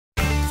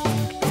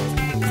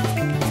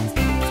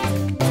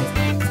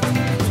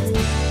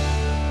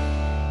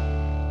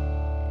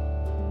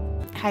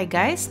Hi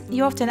guys,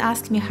 you often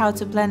ask me how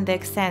to blend the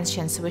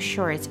extensions with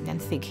short and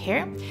thick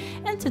hair,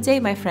 and today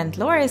my friend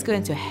Laura is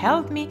going to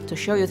help me to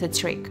show you the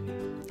trick.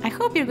 I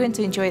hope you're going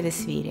to enjoy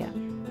this video.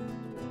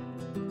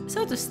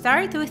 So to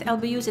start with, I'll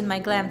be using my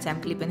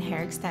GlamTime clip-in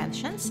hair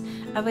extensions,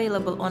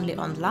 available only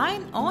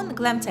online on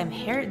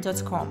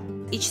glamtimehair.com.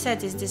 Each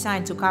set is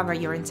designed to cover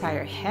your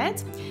entire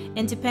head,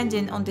 and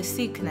depending on the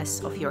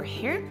thickness of your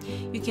hair,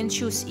 you can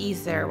choose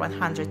either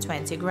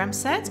 120 gram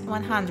set,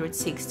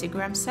 160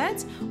 gram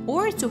set,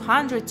 or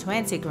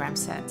 220 gram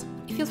set.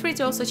 Feel free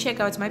to also check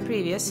out my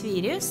previous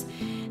videos.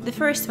 The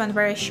first one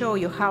where I show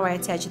you how I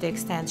attach the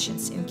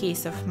extensions in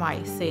case of my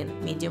thin,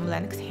 medium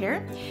length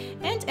hair,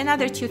 and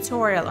another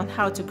tutorial on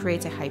how to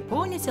create a high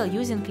ponytail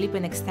using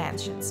clip-in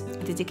extensions.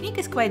 The technique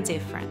is quite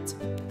different.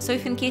 So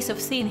if in case of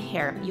thin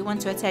hair you want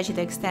to attach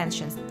the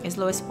extensions as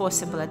low as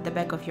possible at the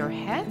back of your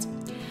head,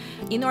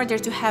 in order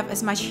to have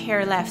as much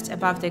hair left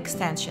above the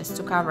extensions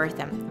to cover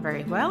them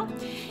very well,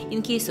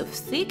 in case of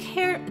thick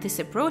hair this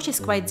approach is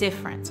quite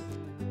different.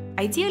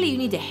 Ideally, you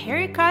need a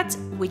haircut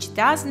which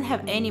doesn't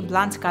have any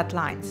blunt cut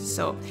lines,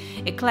 so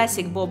a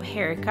classic bob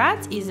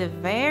haircut is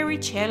very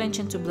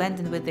challenging to blend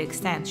in with the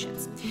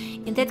extensions.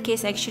 In that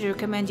case, I actually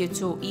recommend you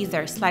to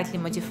either slightly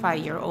modify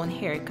your own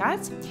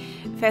haircut,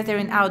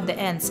 feathering out the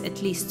ends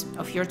at least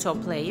of your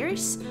top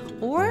layers,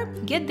 or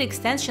get the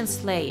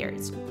extensions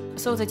layered,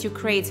 so that you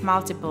create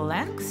multiple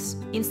lengths,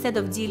 instead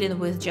of dealing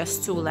with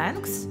just two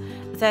lengths,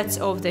 that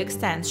of the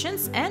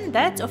extensions and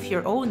that of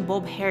your own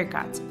bob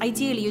haircut.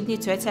 Ideally, you'd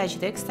need to attach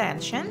the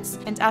extensions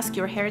and ask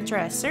your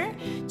hairdresser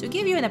to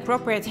give you an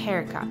appropriate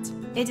haircut.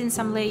 Adding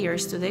some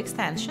layers to the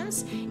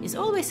extensions is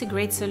always a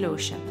great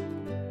solution.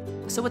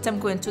 So what I'm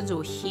going to do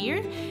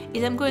here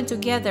is I'm going to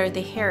gather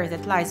the hair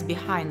that lies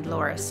behind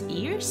Laura's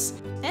ears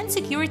and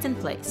secure it in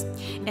place.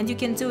 And you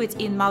can do it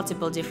in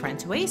multiple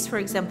different ways, for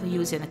example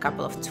using a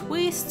couple of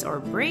twists or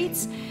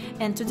braids.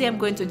 And today I'm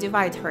going to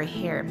divide her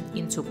hair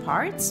in two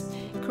parts,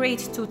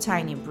 create two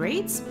tiny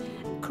braids,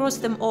 cross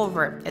them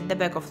over at the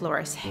back of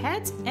Laura's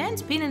head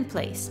and pin in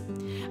place.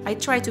 I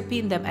try to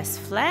pin them as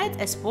flat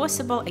as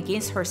possible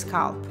against her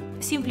scalp,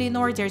 simply in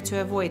order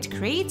to avoid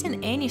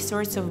creating any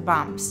sorts of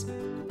bumps.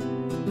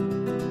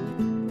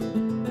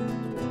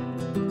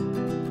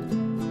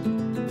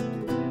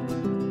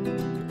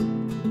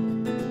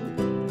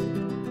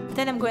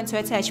 Then I'm going to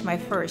attach my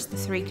first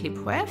 3 clip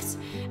wefts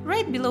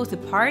right below the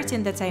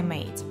parting that I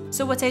made.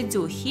 So what I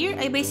do here,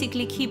 I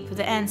basically keep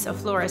the ends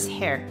of Laura's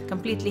hair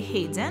completely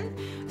hidden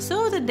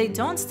so that they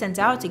don't stand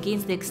out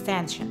against the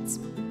extensions.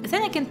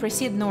 Then I can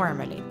proceed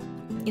normally.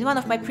 In one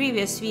of my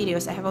previous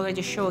videos I have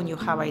already shown you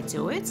how I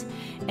do it,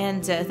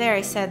 and there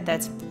I said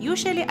that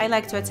usually I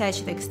like to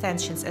attach the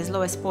extensions as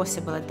low as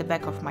possible at the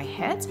back of my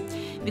head,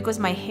 because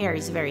my hair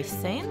is very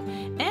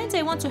thin and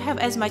I want to have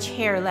as much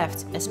hair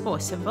left as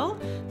possible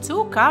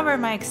to cover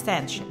my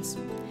extensions.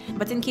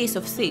 But in case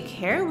of thick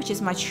hair, which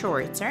is much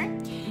shorter,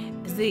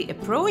 the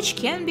approach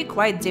can be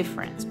quite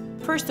different.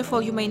 First of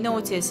all, you may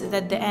notice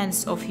that the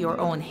ends of your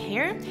own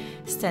hair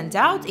stand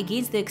out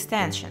against the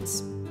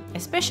extensions,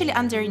 especially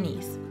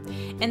underneath.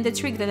 And the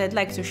trick that I'd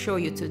like to show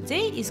you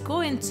today is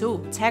going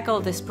to tackle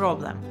this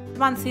problem.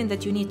 One thing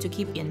that you need to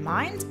keep in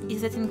mind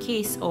is that in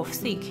case of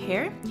thick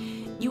hair,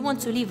 you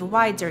want to leave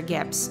wider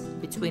gaps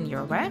between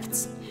your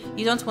wefts.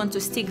 You don't want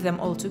to stick them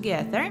all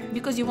together,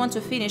 because you want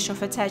to finish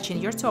off attaching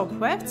your top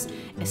wefts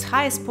as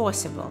high as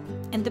possible.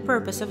 And the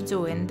purpose of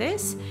doing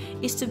this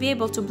is to be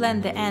able to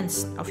blend the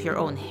ends of your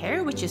own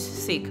hair, which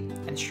is thick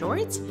and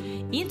short,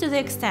 into the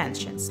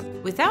extensions,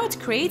 without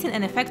creating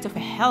an effect of a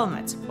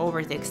helmet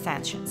over the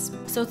extensions.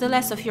 So the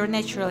less of your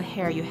natural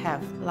hair you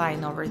have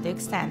lying over the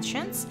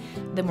extensions,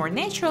 the more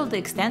natural the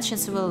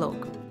extensions will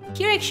look.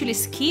 Here I actually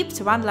skipped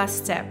one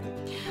last step.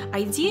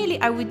 Ideally,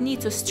 I would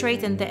need to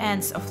straighten the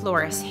ends of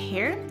Laura's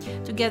hair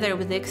together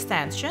with the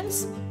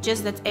extensions,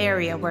 just that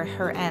area where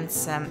her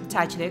ends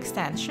touch the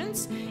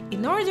extensions,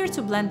 in order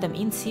to blend them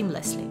in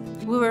seamlessly.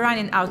 We were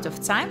running out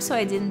of time, so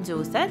I didn't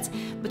do that,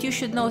 but you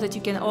should know that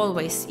you can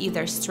always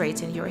either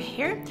straighten your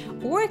hair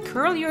or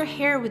curl your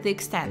hair with the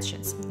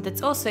extensions.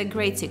 That's also a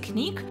great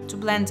technique to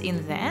blend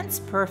in the ends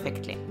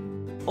perfectly.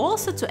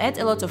 Also, to add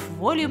a lot of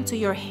volume to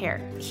your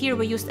hair. Here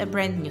we used a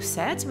brand new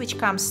set, which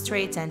comes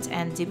straightened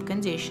and deep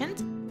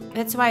conditioned.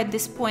 That's why at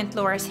this point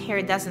Laura's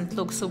hair doesn't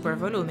look super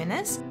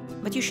voluminous,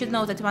 but you should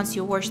know that once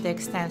you wash the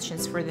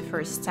extensions for the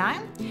first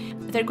time,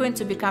 they're going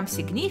to become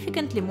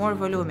significantly more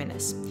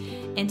voluminous.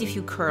 And if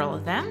you curl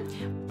them,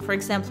 for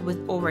example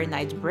with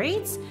overnight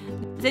braids,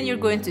 then you're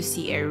going to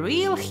see a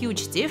real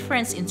huge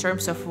difference in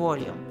terms of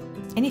volume.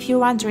 And if you're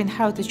wondering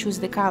how to choose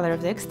the color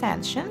of the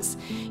extensions,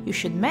 you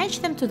should match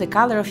them to the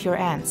color of your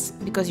ends,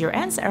 because your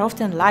ends are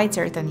often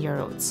lighter than your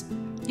roots.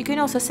 You can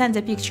also send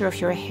a picture of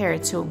your hair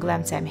to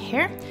GlamTime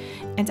Hair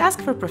and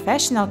ask for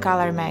professional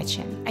color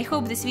matching. I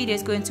hope this video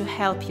is going to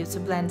help you to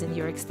blend in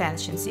your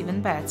extensions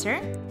even better.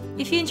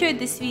 If you enjoyed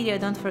this video,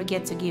 don't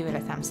forget to give it a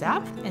thumbs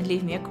up and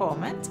leave me a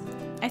comment.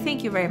 I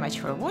thank you very much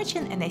for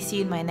watching, and I see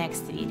you in my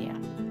next video.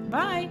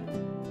 Bye!